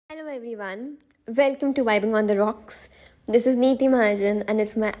Hello everyone, welcome to Vibing on the Rocks. This is Neeti Mahajan and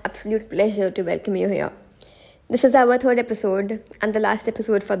it's my absolute pleasure to welcome you here. This is our third episode and the last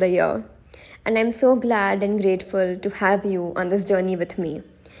episode for the year. And I'm so glad and grateful to have you on this journey with me.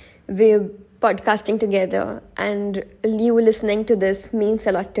 We're podcasting together and you listening to this means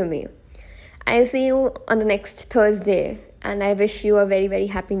a lot to me. I'll see you on the next Thursday and I wish you a very, very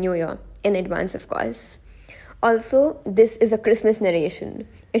happy new year in advance, of course. Also, this is a Christmas narration.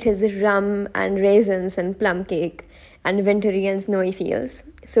 It is rum and raisins and plum cake and wintry and snowy feels.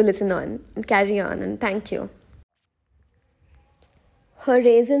 So listen on and carry on and thank you. Her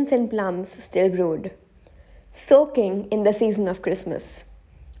raisins and plums still brewed, soaking in the season of Christmas,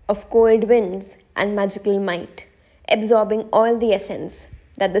 of cold winds and magical might, absorbing all the essence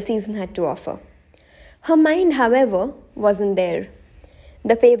that the season had to offer. Her mind, however, wasn't there.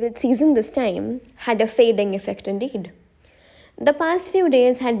 The favorite season this time had a fading effect indeed. The past few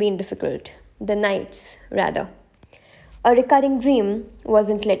days had been difficult, the nights, rather. A recurring dream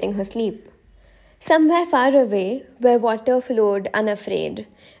wasn't letting her sleep. Somewhere far away, where water flowed unafraid,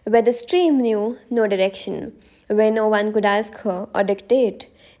 where the stream knew no direction, where no one could ask her or dictate.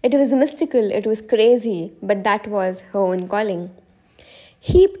 It was mystical, it was crazy, but that was her own calling.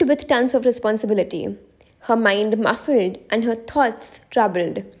 Heaped with tons of responsibility, her mind muffled and her thoughts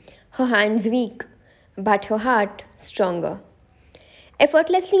troubled, her hands weak, but her heart stronger.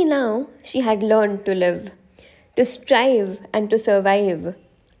 Effortlessly now, she had learned to live, to strive and to survive.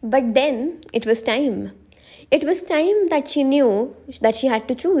 But then it was time. It was time that she knew that she had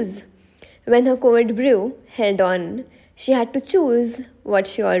to choose. When her cold brew held on, she had to choose what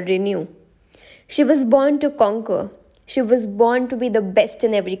she already knew. She was born to conquer. She was born to be the best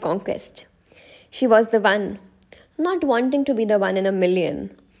in every conquest. She was the one, not wanting to be the one in a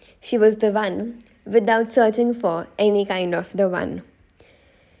million. She was the one without searching for any kind of the one.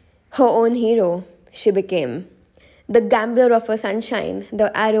 Her own hero, she became. The gambler of her sunshine,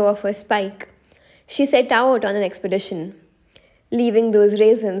 the arrow of her spike. She set out on an expedition, leaving those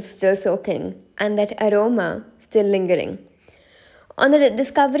raisins still soaking and that aroma still lingering. On the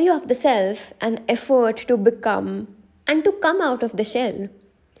discovery of the self, an effort to become and to come out of the shell.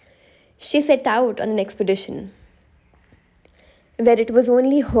 She set out on an expedition where it was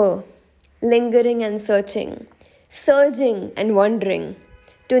only her, lingering and searching, surging and wandering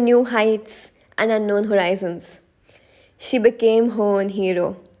to new heights and unknown horizons. She became her own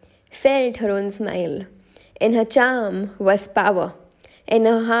hero, felt her own smile. In her charm was power, in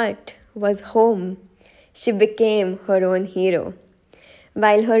her heart was home. She became her own hero.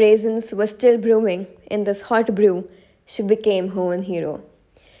 While her raisins were still brewing in this hot brew, she became her own hero.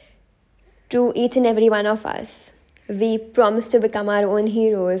 To each and every one of us, we promise to become our own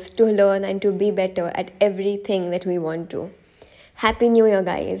heroes, to learn and to be better at everything that we want to. Happy New Year,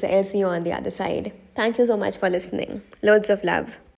 guys. I'll see you on the other side. Thank you so much for listening. Loads of love.